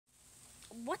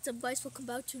What's up, guys? Welcome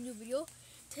back to a new video.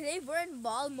 Today we're in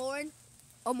Valmorin,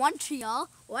 Montreal,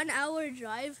 1 hour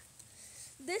drive.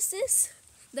 This is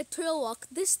the trail walk.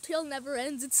 This trail never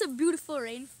ends. It's a beautiful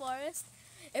rainforest.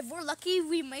 If we're lucky,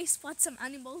 we may spot some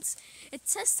animals. It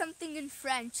says something in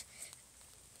French.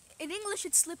 In English,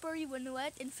 it's slippery when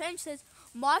wet. In French, it says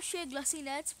marche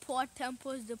glacinette pour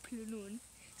tempos de pluie.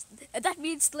 That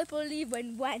means slippery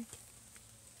when wet.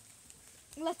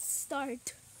 Let's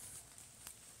start.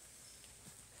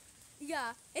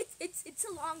 Yeah, it's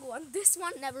a long one. This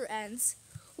one never ends.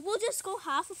 We'll just go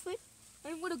half of it,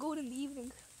 and I'm gonna go in the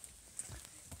evening.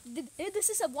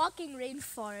 This is a walking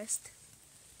rainforest.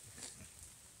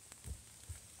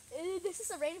 This is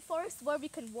a rainforest where we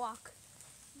can walk.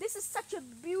 This is such a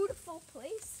beautiful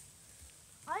place.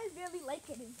 I really like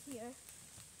it in here.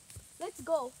 Let's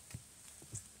go.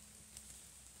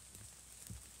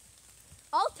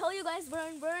 I'll tell you guys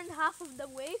we're in half of the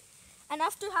way. And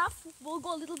after half, we'll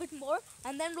go a little bit more,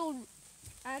 and then we'll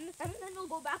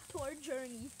go back to our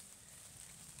journey.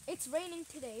 It's raining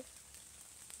today,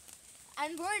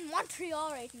 and we're in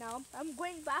Montreal right now. I'm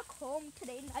going back home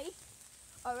today night.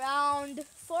 Around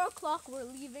 4 o'clock, we're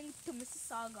leaving to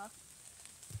Mississauga.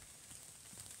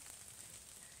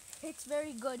 It's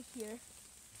very good here.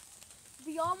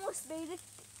 We almost made it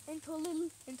into a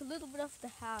little bit of the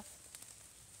half.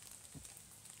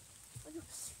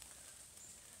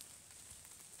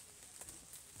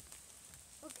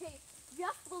 Okay, we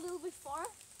have to go a little bit far,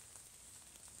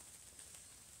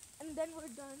 and then we're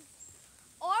done.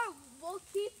 Or we'll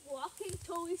keep walking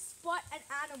till we spot an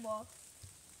animal.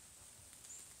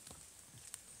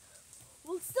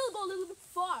 We'll still go a little bit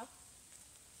far.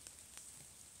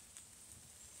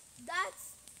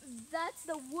 That's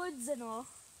the woods and all.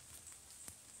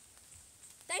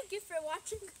 Thank you for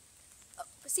watching.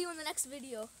 See you in the next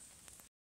video.